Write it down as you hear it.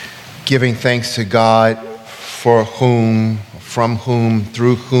Giving thanks to God for whom, from whom,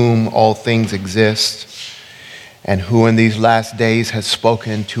 through whom all things exist, and who in these last days has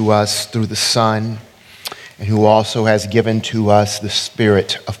spoken to us through the Son, and who also has given to us the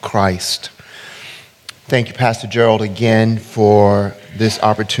Spirit of Christ. Thank you, Pastor Gerald, again for this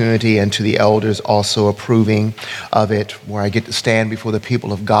opportunity, and to the elders also approving of it, where I get to stand before the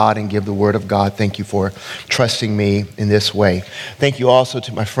people of God and give the word of God. Thank you for trusting me in this way. Thank you also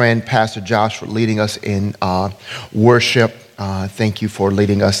to my friend, Pastor Josh, for leading us in worship. Thank you for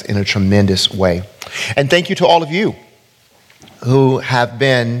leading us in a tremendous way. And thank you to all of you who have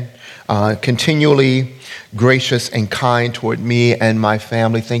been continually gracious and kind toward me and my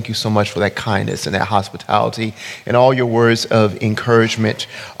family. Thank you so much for that kindness and that hospitality and all your words of encouragement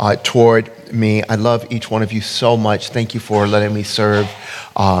toward me. I love each one of you so much. Thank you for letting me serve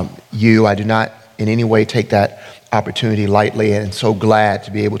you. I do not in any way take that opportunity lightly, and so glad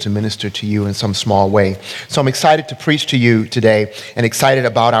to be able to minister to you in some small way. So I'm excited to preach to you today, and excited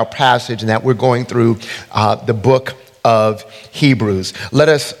about our passage and that we're going through the book of Hebrews. Let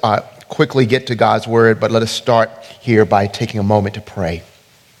us quickly get to God's word, but let us start here by taking a moment to pray.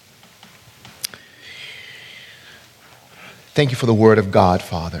 Thank you for the word of God,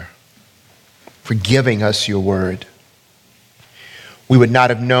 Father, for giving us your word. We would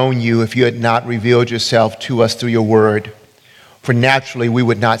not have known you if you had not revealed yourself to us through your word, for naturally we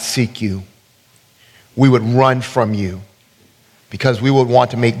would not seek you. We would run from you because we would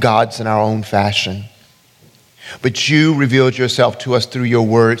want to make gods in our own fashion. But you revealed yourself to us through your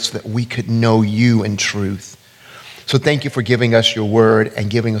word so that we could know you in truth. So thank you for giving us your word and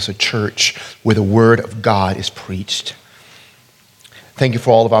giving us a church where the word of God is preached. Thank you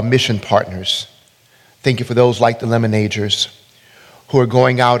for all of our mission partners. Thank you for those like the Lemonagers who are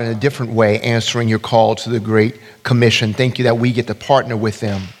going out in a different way, answering your call to the Great Commission. Thank you that we get to partner with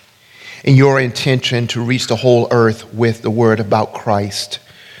them in your intention to reach the whole earth with the word about Christ.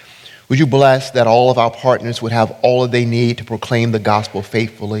 Would you bless that all of our partners would have all that they need to proclaim the gospel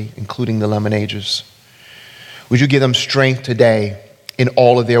faithfully, including the Lemonagers? Would you give them strength today in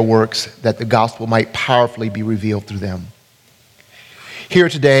all of their works that the gospel might powerfully be revealed through them? Here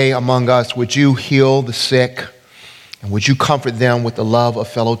today among us, would you heal the sick, and would you comfort them with the love of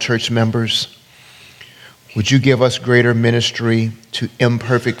fellow church members? Would you give us greater ministry to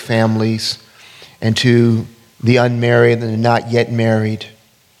imperfect families and to the unmarried and the not yet married?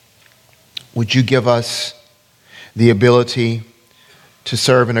 Would you give us the ability to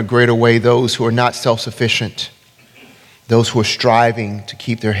serve in a greater way those who are not self-sufficient, those who are striving to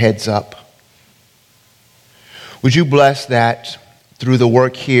keep their heads up? Would you bless that through the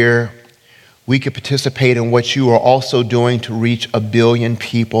work here, we could participate in what you are also doing to reach 1 billion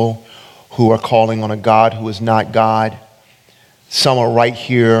people who are calling on a God who is not God. Some are right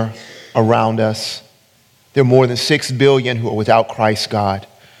here around us. There are more than 6 billion who are without Christ, God.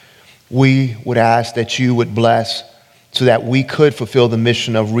 We would ask that you would bless so that we could fulfill the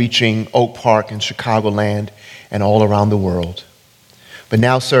mission of reaching Oak Park and Chicagoland and all around the world. But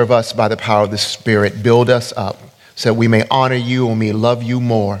now serve us by the power of the Spirit. Build us up so that we may honor you and we love you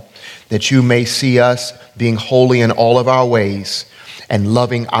more, that you may see us being holy in all of our ways and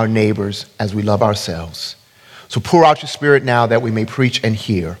loving our neighbors as we love ourselves. So pour out your Spirit now that we may preach and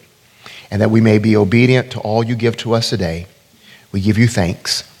hear, and that we may be obedient to all you give to us today. We give you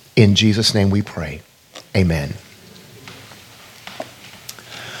thanks. In Jesus' name we pray. Amen.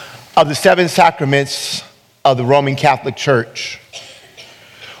 Of the 7 sacraments of the Roman Catholic Church,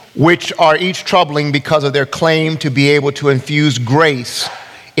 which are each troubling because of their claim to be able to infuse grace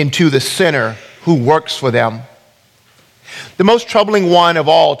into the sinner who works for them, the most troubling one of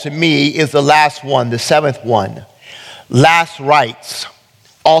all to me is the last one, the 7th one, last rites,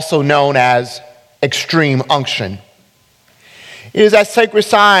 also known as extreme unction. It is that sacred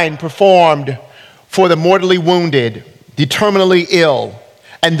sign performed for the mortally wounded, the terminally ill,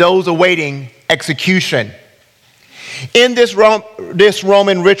 and those awaiting execution. In this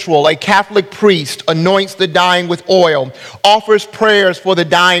Roman ritual, a Catholic priest anoints the dying with oil, offers prayers for the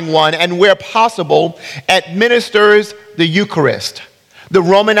dying one, and where possible, administers the Eucharist, the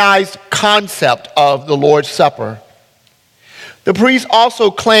Romanized concept of the Lord's Supper. The priest also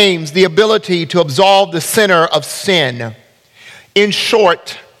claims the ability to absolve the sinner of sin. In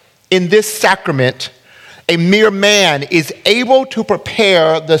short, in this sacrament, a mere man is able to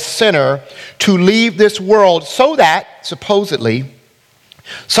prepare the sinner to leave this world so that, supposedly,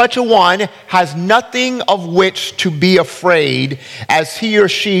 such a one has nothing of which to be afraid as he or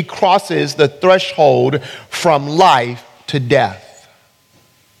she crosses the threshold from life to death.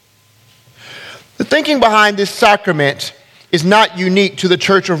 The thinking behind this sacrament is not unique to the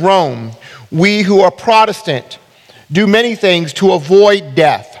Church of Rome. We who are Protestant do many things to avoid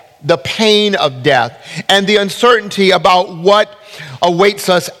death, the pain of death, and the uncertainty about what awaits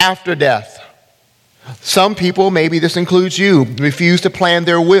us after death. Some people, maybe this includes you, refuse to plan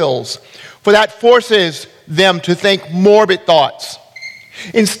their wills, for that forces them to think morbid thoughts.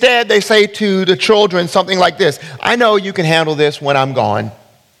 Instead, they say to the children something like this: I know you can handle this when I'm gone.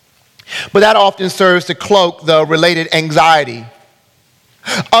 But that often serves to cloak the related anxiety.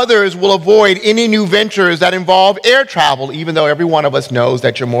 Others will avoid any new ventures that involve air travel, even though every one of us knows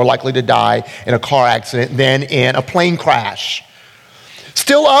that you're more likely to die in a car accident than in a plane crash.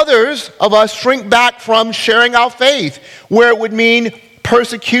 Still others of us shrink back from sharing our faith, where it would mean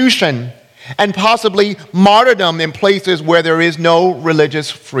persecution and possibly martyrdom in places where there is no religious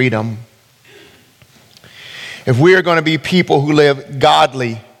freedom. If we are going to be people who live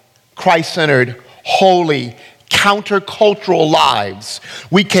godly, Christ-centered, holy, countercultural lives,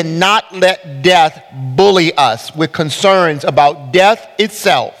 we cannot let death bully us with concerns about death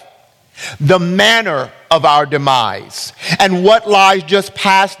itself, the manner of our demise, and what lies just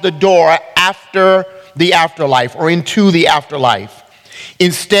past the door after the afterlife or into the afterlife.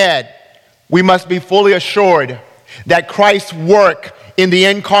 Instead, we must be fully assured that Christ's work in the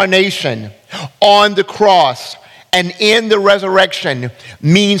incarnation, on the cross, and in the resurrection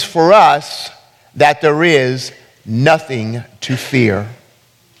means for us that there is nothing to fear.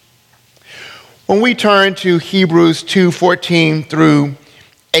 When we turn to Hebrews 2:14 through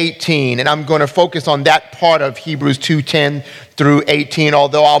 18, and I'm going to focus on that part of Hebrews 2:10 through 18,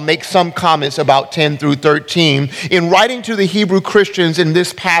 although I'll make some comments about 10 through 13. In writing to the Hebrew Christians in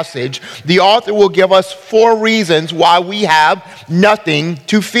this passage, the author will give us 4 reasons why we have nothing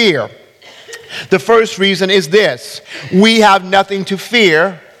to fear. The first reason is this: we have nothing to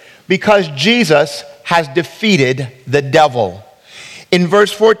fear because Jesus has defeated the devil. In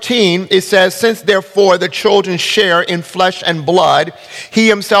verse 14, it says, since therefore the children share in flesh and blood, he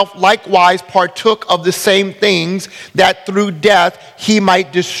himself likewise partook of the same things, that through death he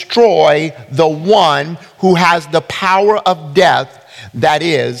might destroy the one who has the power of death, that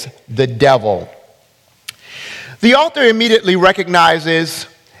is, the devil. The author immediately recognizes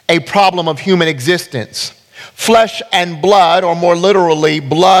a problem of human existence. Flesh and blood, or more literally,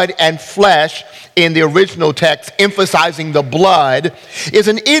 blood and flesh in the original text, emphasizing the blood, is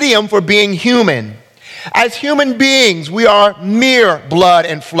an idiom for being human. As human beings, we are mere blood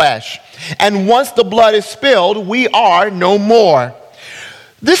and flesh. And once the blood is spilled, we are no more.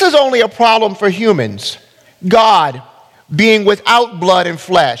 This is only a problem for humans. God, being without blood and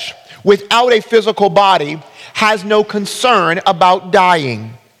flesh, without a physical body, has no concern about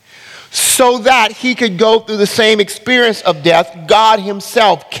dying. So that he could go through the same experience of death, God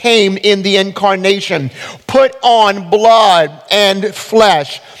himself came in the incarnation, put on blood and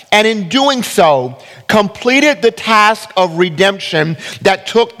flesh, and in doing so, completed the task of redemption that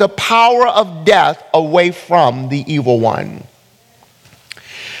took the power of death away from the evil one.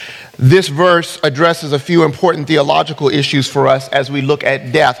 This verse addresses a few important theological issues for us as we look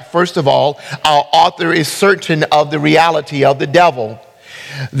at death. First of all, our author is certain of the reality of the devil.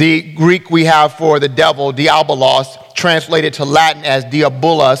 The Greek we have for the devil, diabolos, translated to Latin as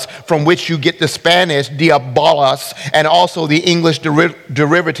diabolos, from which you get the Spanish diabolos, and also the English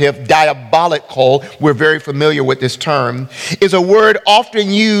derivative diabolical, we're very familiar with this term, is a word often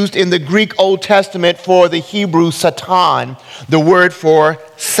used in the Greek Old Testament for the Hebrew Satan, the word for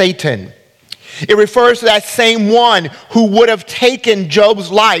Satan. It refers to that same one who would have taken Job's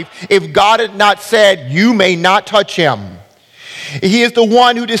life if God had not said, "You may not touch him." He is the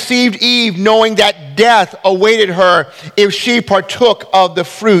one who deceived Eve, knowing that death awaited her if she partook of the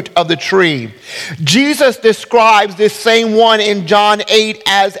fruit of the tree. Jesus describes this same one in John 8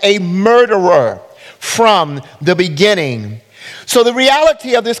 as a murderer from the beginning. So the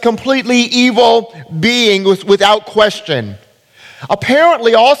reality of this completely evil being was without question.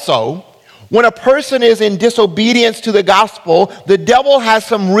 Apparently also, when a person is in disobedience to the gospel, the devil has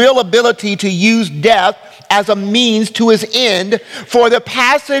some real ability to use death as a means to his end, for the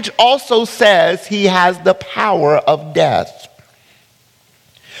passage also says he has the power of death.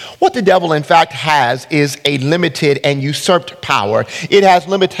 What the devil in fact has is a limited and usurped power. It has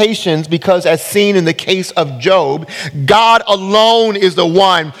limitations because, as seen in the case of Job, God alone is the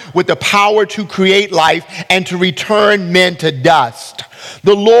one with the power to create life and to return men to dust.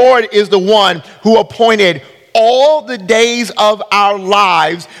 The Lord is the one who appointed all the days of our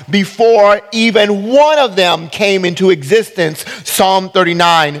lives before even one of them came into existence, Psalm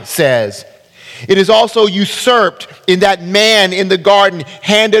 39 says. It is also usurped in that man in the garden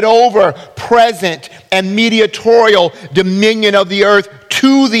handed over present and mediatorial dominion of the earth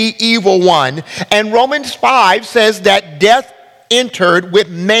to the evil one. And Romans 5 says that death entered with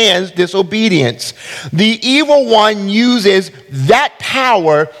man's disobedience. The evil one uses that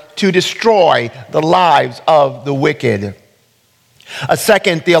power to destroy the lives of the wicked. A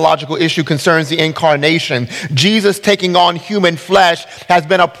second theological issue concerns the incarnation. Jesus taking on human flesh has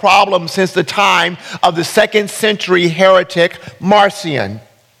been a problem since the time of the 2nd century heretic Marcion.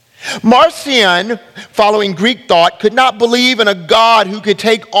 Marcion, following Greek thought, could not believe in a God who could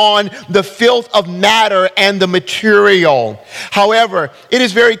take on the filth of matter and the material. However, it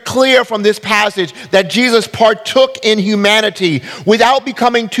is very clear from this passage that Jesus partook in humanity without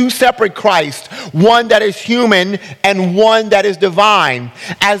becoming two separate Christs, one that is human and one that is divine,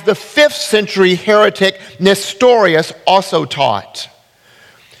 as the 5th century heretic Nestorius also taught.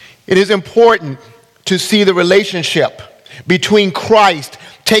 It is important to see the relationship between Christ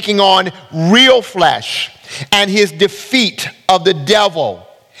taking on real flesh and his defeat of the devil.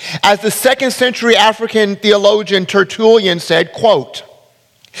 As the 2nd century African theologian Tertullian said, quote,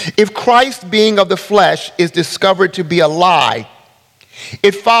 "If Christ being of the flesh is discovered to be a lie,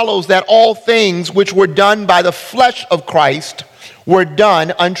 it follows that all things which were done by the flesh of Christ were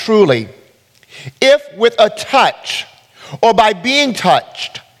done untruly. If with a touch or by being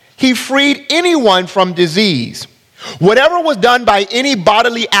touched, he freed anyone from disease, whatever was done by any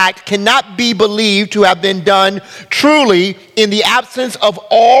bodily act cannot be believed to have been done truly in the absence of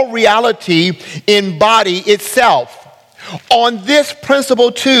all reality in body itself. On this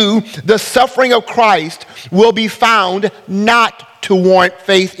principle, too, the suffering of Christ will be found not to warrant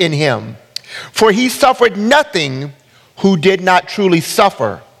faith in him. For he suffered nothing who did not truly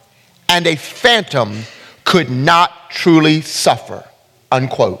suffer, and a phantom could not truly suffer."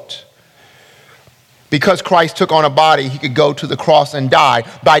 Unquote. Because Christ took on a body, he could go to the cross and die.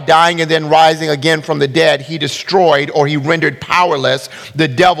 By dying and then rising again from the dead, he destroyed, or he rendered powerless, the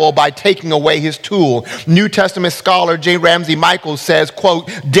devil by taking away his tool. New Testament scholar J. Ramsey Michaels says, quote,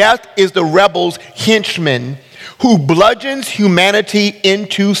 "Death is the rebel's henchman who bludgeons humanity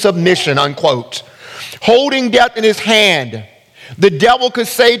into submission," unquote. Holding death in his hand, the devil could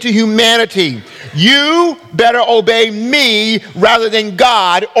say to humanity, "You better obey me rather than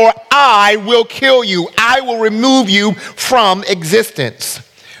God, or I will kill you. I will remove you from existence."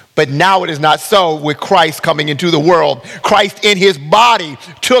 But now it is not so with Christ coming into the world. Christ in his body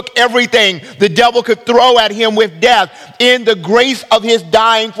took everything the devil could throw at him with death. In the grace of his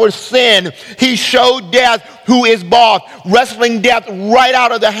dying for sin, he showed death who is boss, wrestling death right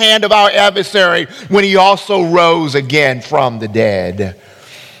out of the hand of our adversary when he also rose again from the dead.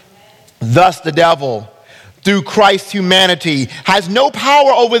 Thus the devil, through Christ's humanity, has no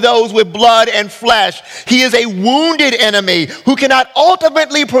power over those with blood and flesh. He is a wounded enemy who cannot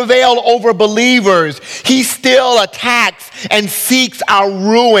ultimately prevail over believers. He still attacks and seeks our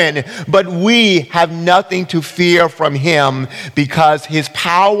ruin, but we have nothing to fear from him because his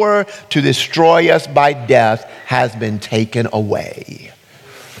power to destroy us by death has been taken away.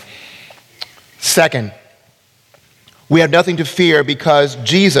 Second, we have nothing to fear because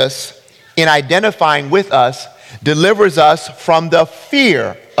Jesus, in identifying with us, delivers us from the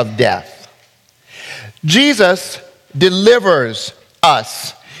fear of death. Jesus delivers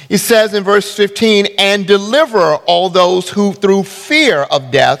us. He says in verse 15, "And deliver all those who through fear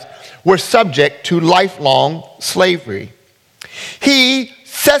of death were subject to lifelong slavery." He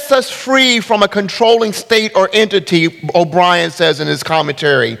sets us free from a controlling state or entity, O'Brien says in his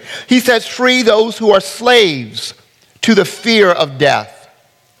commentary. He sets free those who are slaves to the fear of death.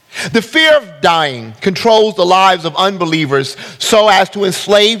 The fear of dying controls the lives of unbelievers so as to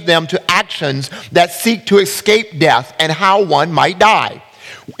enslave them to actions that seek to escape death and how one might die.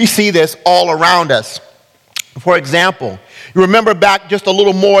 We see this all around us. For example, you remember back just a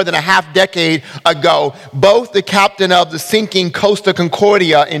little more than a half decade ago, both the captain of the sinking Costa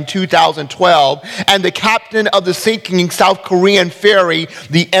Concordia in 2012 and the captain of the sinking South Korean ferry,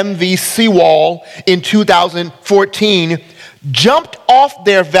 the MV Seawall, in 2014, jumped off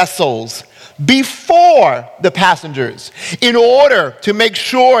their vessels before the passengers in order to make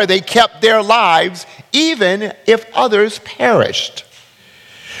sure they kept their lives even if others perished.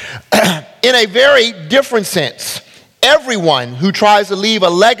 In a very different sense, everyone who tries to leave a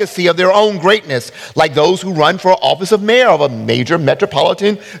legacy of their own greatness, like those who run for office of mayor of a major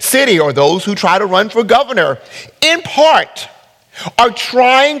metropolitan city or those who try to run for governor, in part, are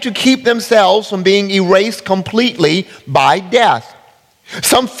trying to keep themselves from being erased completely by death.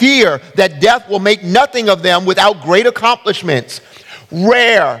 Some fear that death will make nothing of them without great accomplishments.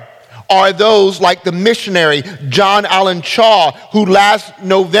 Rare are those like the missionary John Allen Chaw, who last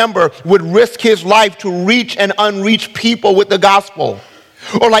November would risk his life to reach and unreached people with the gospel.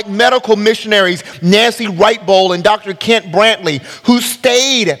 Or like medical missionaries Nancy Wright-Bowl and Dr. Kent Brantley, who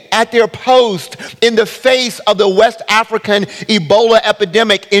stayed at their post in the face of the West African Ebola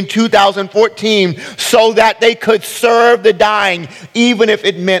epidemic in 2014 so that they could serve the dying, even if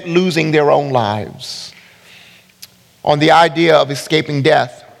it meant losing their own lives. On the idea of escaping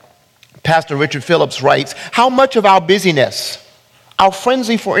death, Pastor Richard Phillips writes, "How much of our busyness, our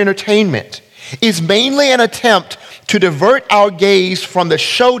frenzy for entertainment, is mainly an attempt to divert our gaze from the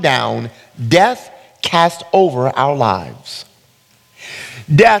showdown death cast over our lives."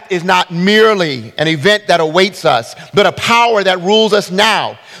 Death is not merely an event that awaits us, but a power that rules us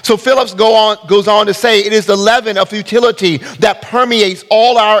now. So Phillips goes on to say, it is the leaven of futility that permeates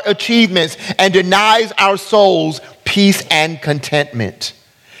all our achievements and denies our souls peace and contentment.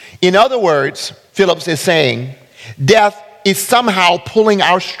 In other words, Phillips is saying, death is somehow pulling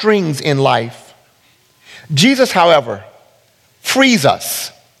our strings in life. Jesus, however, frees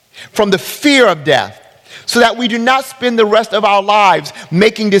us from the fear of death so that we do not spend the rest of our lives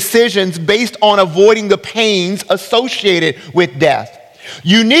making decisions based on avoiding the pains associated with death.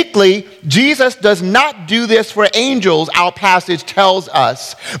 Uniquely, Jesus does not do this for angels, our passage tells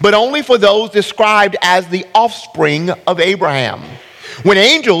us, but only for those described as the offspring of Abraham. When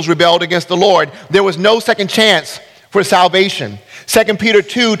angels rebelled against the Lord, there was no second chance for salvation. 2 Peter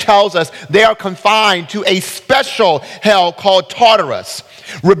 2 tells us they are confined to a special hell called Tartarus.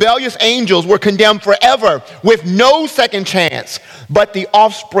 Rebellious angels were condemned forever with no second chance, but the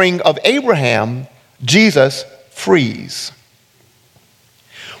offspring of Abraham, Jesus frees.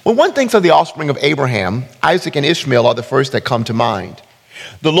 When one thinks of the offspring of Abraham, Isaac and Ishmael are the first that come to mind.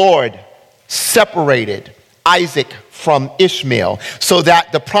 The Lord separated Isaac from Ishmael so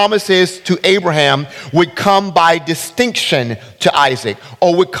that the promises to Abraham would come by distinction to Isaac,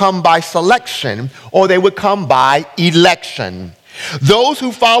 or would come by selection, or they would come by election. Those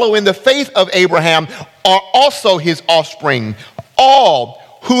who follow in the faith of Abraham are also his offspring. All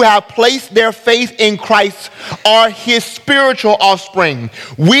who have placed their faith in Christ are his spiritual offspring.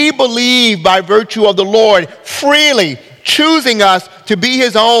 We believe by virtue of the Lord freely choosing us to be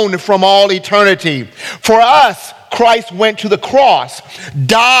his own from all eternity. For us, Christ went to the cross,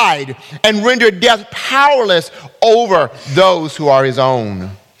 died, and rendered death powerless over those who are his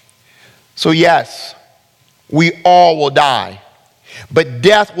own. So yes, we all will die. But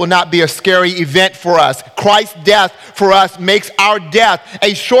death will not be a scary event for us. Christ's death for us makes our death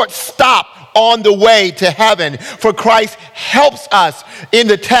a short stop on the way to heaven. For Christ helps us in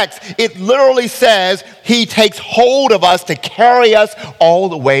the text. It literally says he takes hold of us to carry us all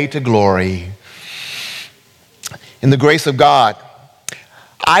the way to glory. In the grace of God,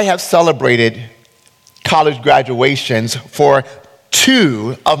 I have celebrated college graduations for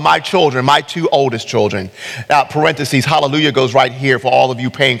two of my children, my two oldest children. Now, parentheses, hallelujah goes right here for all of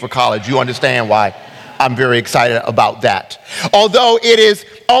you paying for college. You understand why I'm very excited about that. Although it is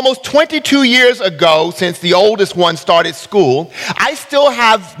almost 22 years ago since the oldest one started school, I still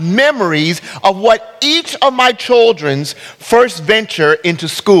have memories of what each of my children's first venture into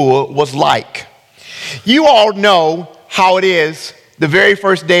school was like. You all know how it is the very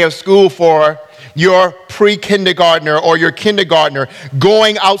first day of school for your pre-kindergartner or your kindergartner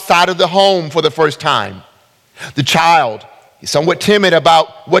going outside of the home for the first time. The child is somewhat timid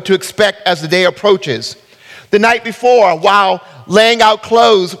about what to expect as the day approaches. The night before, while laying out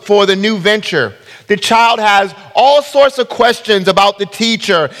clothes for the new venture, the child has all sorts of questions about the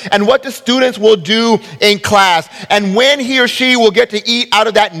teacher and what the students will do in class and when he or she will get to eat out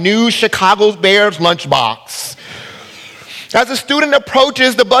of that new Chicago Bears lunchbox. As the student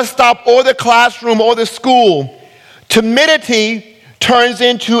approaches the bus stop or the classroom or the school, timidity turns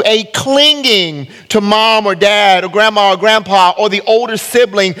into a clinging to mom or dad or grandma or grandpa or the older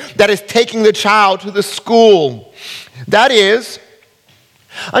sibling that is taking the child to the school. That is,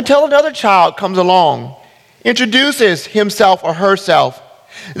 until another child comes along, introduces himself or herself,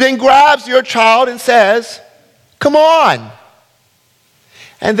 then grabs your child and says, "Come on."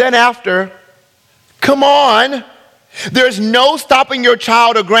 And then after, "Come on," there's no stopping your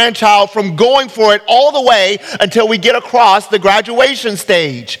child or grandchild from going for it all the way until we get across the graduation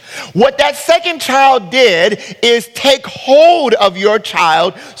stage. What that second child did is take hold of your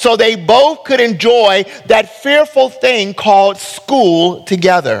child so they both could enjoy that fearful thing called school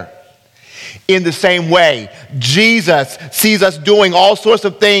together. In the same way, Jesus sees us doing all sorts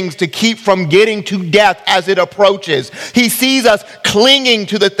of things to keep from getting to death as it approaches. He sees us clinging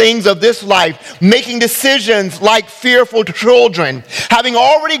to the things of this life, making decisions like fearful children. Having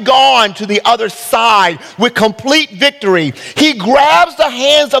already gone to the other side with complete victory, he grabs the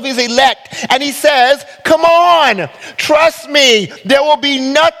hands of his elect and he says, "Come on, trust me. There will be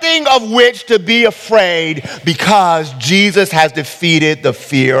nothing of which to be afraid because Jesus has defeated the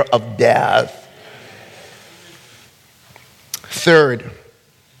fear of death." Third,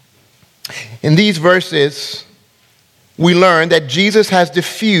 in these verses, we learn that Jesus has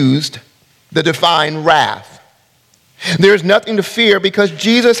diffused the divine wrath. There is nothing to fear because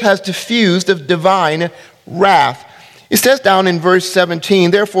Jesus has diffused the divine wrath. It says down in verse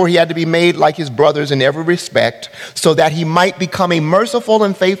 17, therefore he had to be made like his brothers in every respect, so that he might become a merciful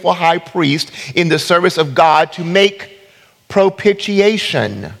and faithful high priest in the service of God to make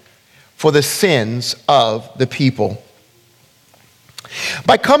propitiation for the sins of the people.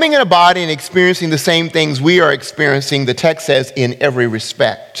 By coming in a body and experiencing the same things we are experiencing, the text says, in every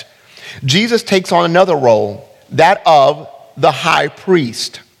respect, Jesus takes on another role, that of the high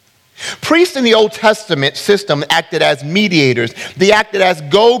priest. Priests in the Old Testament system acted as mediators. They acted as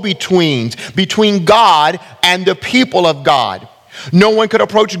go-betweens between God and the people of God. No one could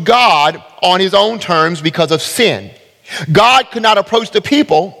approach God on his own terms because of sin. God could not approach the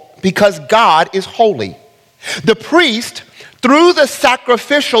people because God is holy. The priest, through the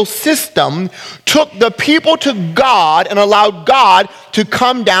sacrificial system, took the people to God and allowed God to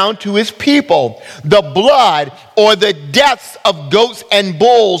come down to his people. The blood or the deaths of goats and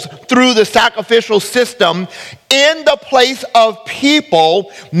bulls through the sacrificial system in the place of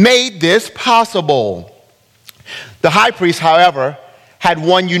people made this possible. The high priest, however, had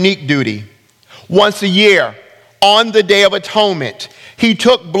one unique duty. Once a year, on the Day of Atonement, he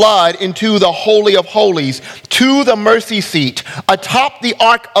took blood into the Holy of Holies, to the mercy seat, atop the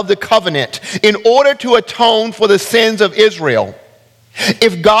Ark of the Covenant, in order to atone for the sins of Israel.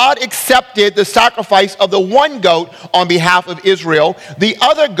 If God accepted the sacrifice of the one goat on behalf of Israel, the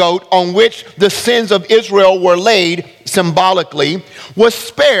other goat on which the sins of Israel were laid symbolically was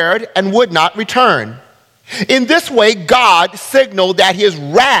spared and would not return. In this way, God signaled that his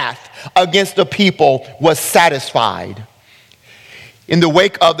wrath against the people was satisfied. In the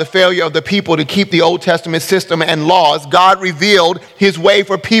wake of the failure of the people to keep the Old Testament system and laws, God revealed his way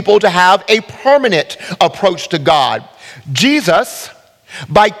for people to have a permanent approach to God. Jesus,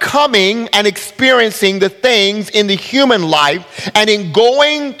 by coming and experiencing the things in the human life and in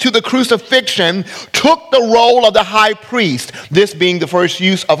going to the crucifixion, took the role of the high priest, this being the first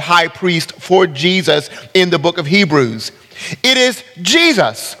use of high priest for Jesus in the book of Hebrews. It is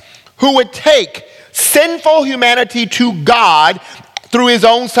Jesus who would take sinful humanity to God through his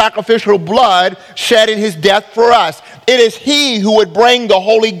own sacrificial blood shed in his death for us. It is he who would bring the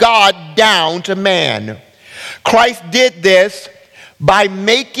holy God down to man. Christ did this by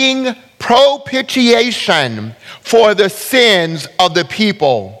making propitiation for the sins of the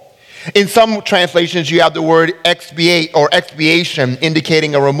people. In some translations, you have the word expiate or expiation,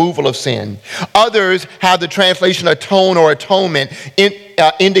 indicating a removal of sin. Others have the translation atone or atonement,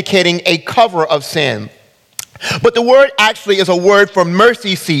 indicating a cover of sin. But the word actually is a word for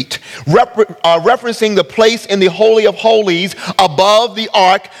mercy seat, referencing the place in the Holy of Holies above the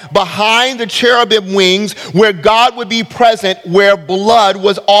ark, behind the cherubim wings, where God would be present, where blood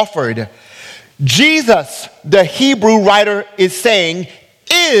was offered. Jesus, the Hebrew writer is saying,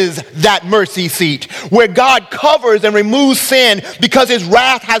 is that mercy seat where God covers and removes sin because his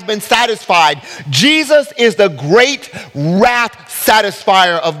wrath has been satisfied. Jesus is the great wrath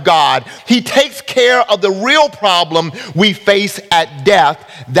satisfier of God. He takes care of the real problem we face at death,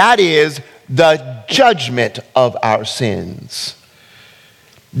 that is the judgment of our sins.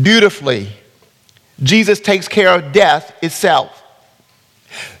 Beautifully, Jesus takes care of death itself.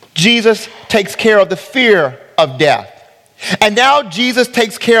 Jesus takes care of the fear of death. And now Jesus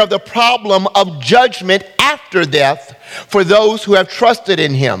takes care of the problem of judgment after death for those who have trusted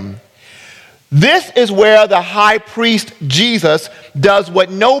in him. This is where the high priest Jesus does what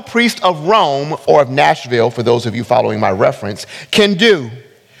no priest of Rome or of Nashville, for those of you following my reference, can do.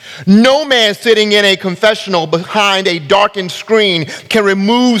 No man sitting in a confessional behind a darkened screen can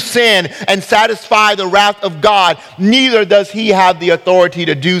remove sin and satisfy the wrath of God. Neither does he have the authority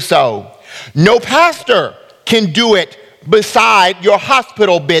to do so. No pastor can do it beside your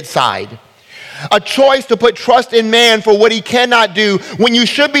hospital bedside. A choice to put trust in man for what he cannot do when you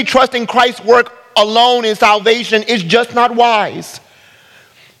should be trusting Christ's work alone in salvation is just not wise.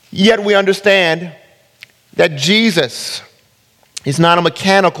 Yet we understand that Jesus is not a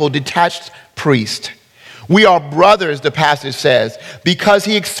mechanical, detached priest. We are brothers, the passage says, because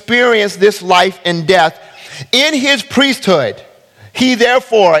he experienced this life and death in his priesthood. He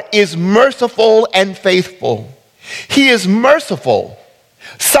therefore is merciful and faithful. He is merciful,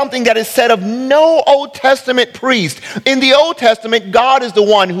 something that is said of no Old Testament priest. In the Old Testament, God is the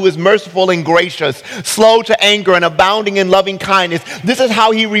one who is merciful and gracious, slow to anger and abounding in loving kindness. This is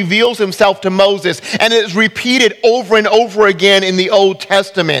how he reveals himself to Moses, and it is repeated over and over again in the Old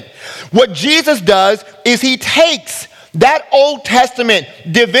Testament. What Jesus does is he takes that Old Testament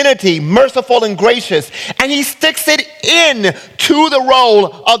divinity, merciful and gracious, and he sticks it in to the role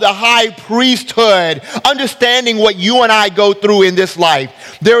of the high priesthood, understanding what you and I go through in this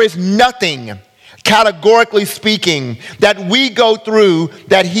life. There is nothing, categorically speaking, that we go through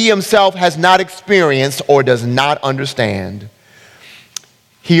that he himself has not experienced or does not understand.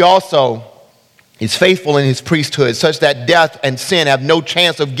 He also is faithful in his priesthood, such that death and sin have no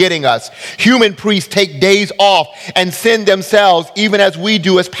chance of getting us. Human priests take days off and sin themselves, even as we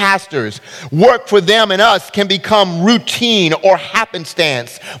do as pastors. Work for them and us can become routine or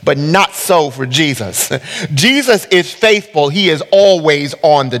happenstance, but not so for Jesus. Jesus is faithful. He is always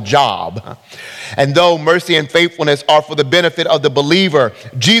on the job. And though mercy and faithfulness are for the benefit of the believer,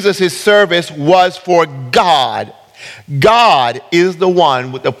 Jesus' service was for God. God is the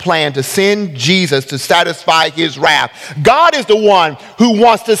one with the plan to send Jesus to satisfy his wrath. God is the one who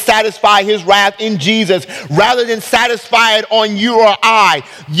wants to satisfy his wrath in Jesus rather than satisfy it on you or I.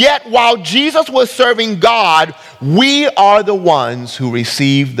 Yet while Jesus was serving God, we are the ones who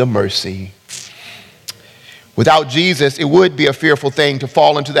receive the mercy. Without Jesus, it would be a fearful thing to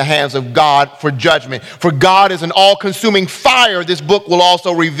fall into the hands of God for judgment. For God is an all-consuming fire, this book will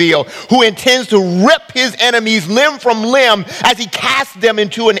also reveal, who intends to rip his enemies limb from limb as he casts them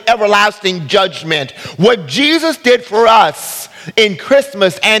into an everlasting judgment. What Jesus did for us in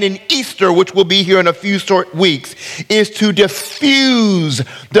Christmas and in Easter, which will be here in a few short weeks, is to diffuse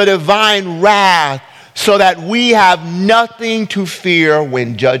the divine wrath so that we have nothing to fear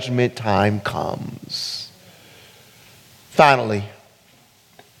when judgment time comes. Finally,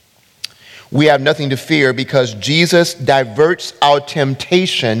 we have nothing to fear because Jesus diverts our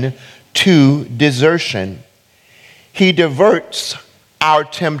temptation to desertion. He diverts our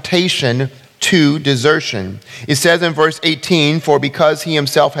temptation to desertion. It says in verse 18, "For because he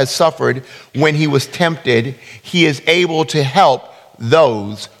himself has suffered when he was tempted, he is able to help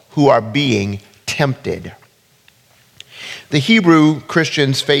those who are being tempted." The Hebrew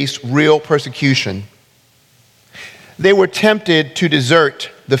Christians faced real persecution. They were tempted to desert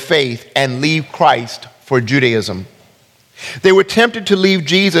the faith and leave Christ for Judaism. They were tempted to leave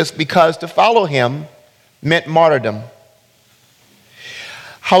Jesus because to follow him meant martyrdom.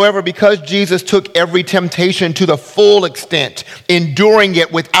 However, because Jesus took every temptation to the full extent, enduring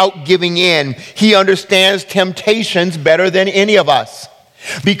it without giving in, he understands temptations better than any of us.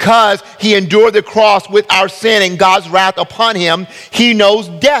 Because he endured the cross with our sin and God's wrath upon him, he knows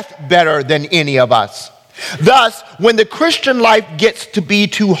death better than any of us. Thus, when the Christian life gets to be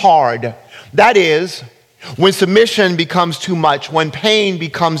too hard, that is, when submission becomes too much, when pain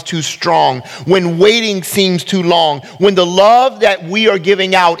becomes too strong, when waiting seems too long, when the love that we are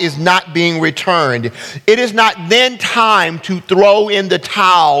giving out is not being returned, it is not then time to throw in the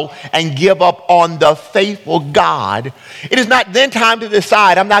towel and give up on the faithful God. It is not then time to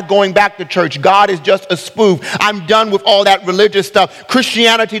decide, I'm not going back to church. God is just a spoof. I'm done with all that religious stuff.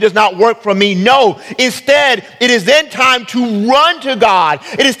 Christianity does not work for me. No, instead, it is then time to run to God.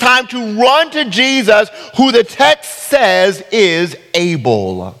 It is time to run to Jesus, who the text says is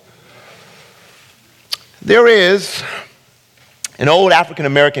able. There is an old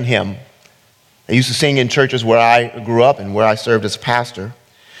African-American hymn I used to sing in churches where I grew up and where I served as a pastor,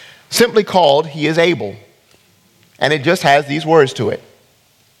 simply called "He is Able." And it just has these words to it.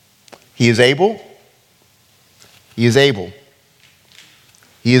 He is able. He is able.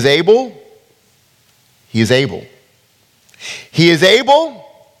 He is able. He is able. He is able.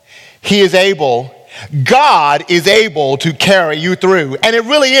 He is able. God is able to carry you through. And it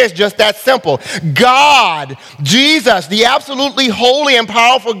really is just that simple. God, Jesus, the absolutely holy and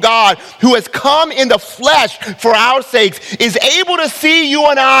powerful God who has come in the flesh for our sakes, is able to see you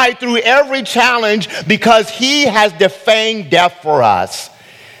and I through every challenge because he has defanged death for us.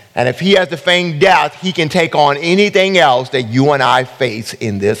 And if he has defanged death, he can take on anything else that you and I face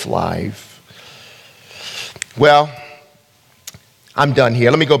in this life. Well, I'm done here.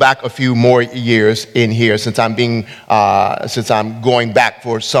 Let me go back a few more years in here since I'm going back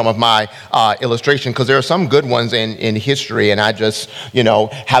for some of my illustration, because there are some good ones in history, and I just,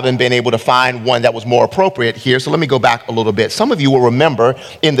 haven't been able to find one that was more appropriate here. So let me go back a little bit. Some of you will remember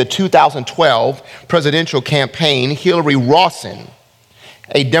in the 2012 presidential campaign, Hillary Rawson,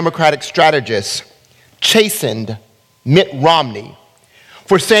 a Democratic strategist, chastened Mitt Romney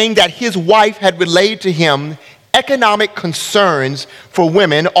for saying that his wife had relayed to him economic concerns for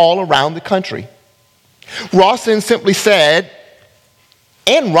women all around the country. Rawson simply said,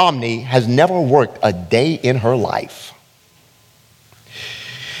 Ann Romney has never worked a day in her life.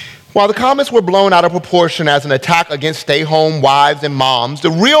 While the comments were blown out of proportion as an attack against stay-home wives and moms,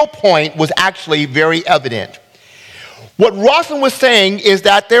 the real point was actually very evident. What Rawson was saying is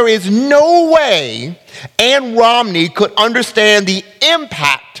that there is no way Ann Romney could understand the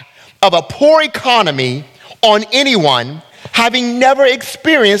impact of a poor economy on anyone, having never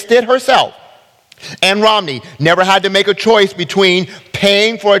experienced it herself. Ann Romney never had to make a choice between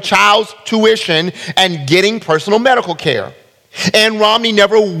paying for a child's tuition and getting personal medical care. Ann Romney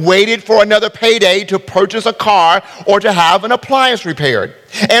never waited for another payday to purchase a car or to have an appliance repaired.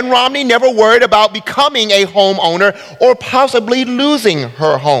 Ann Romney never worried about becoming a homeowner or possibly losing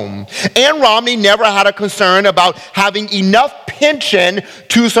her home. Ann Romney never had a concern about having enough pension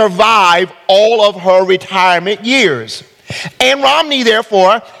to survive all of her retirement years. Ann Romney,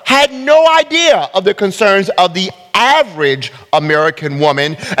 therefore, had no idea of the concerns of the average American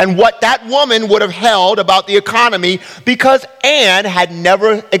woman and what that woman would have held about the economy, because Ann had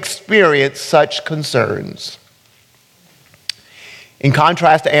never experienced such concerns. In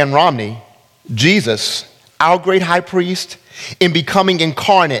contrast to Ann Romney, Jesus, our great high priest, in becoming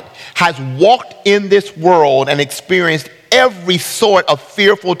incarnate, has walked in this world and experienced every sort of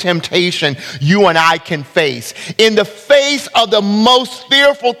fearful temptation you and I can face. In the face of the most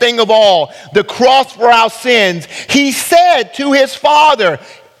fearful thing of all, the cross for our sins, he said to his Father,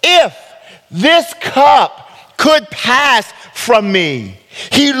 if this cup could pass from me.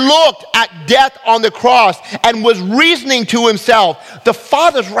 He looked at death on the cross and was reasoning to himself, the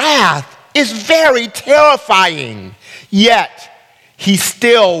Father's wrath is very terrifying. Yet, he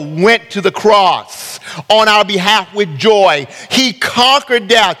still went to the cross on our behalf with joy. He conquered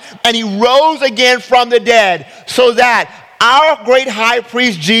death and he rose again from the dead so that our great high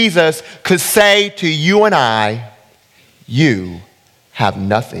priest Jesus could say to you and I, you have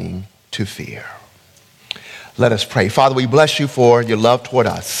nothing to fear. Let us pray. Father, we bless you for your love toward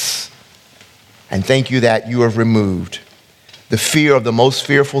us. And thank you that you have removed the fear of the most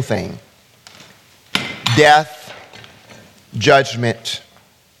fearful thing, death, judgment,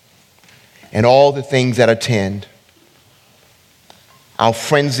 and all the things that attend. Our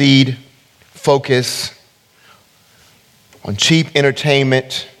frenzied focus on cheap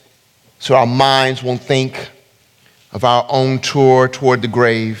entertainment so our minds won't think of our own tour toward the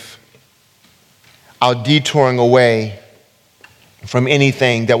grave. Our detouring away from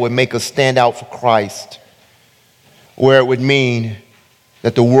anything that would make us stand out for Christ, where it would mean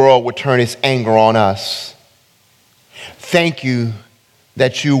that the world would turn its anger on us. Thank you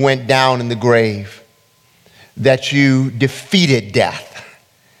that you went down in the grave, that you defeated death,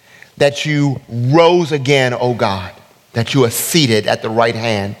 that you rose again, oh God, that you are seated at the right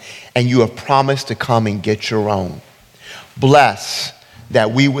hand and you have promised to come and get your own. Bless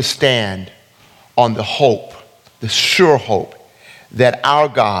that we would stand on the hope, the sure hope, that our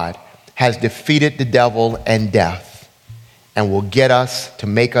God has defeated the devil and death and will get us to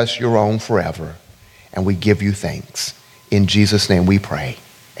make us your own forever. And we give you thanks. In Jesus' name we pray.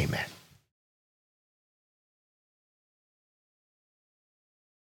 Amen.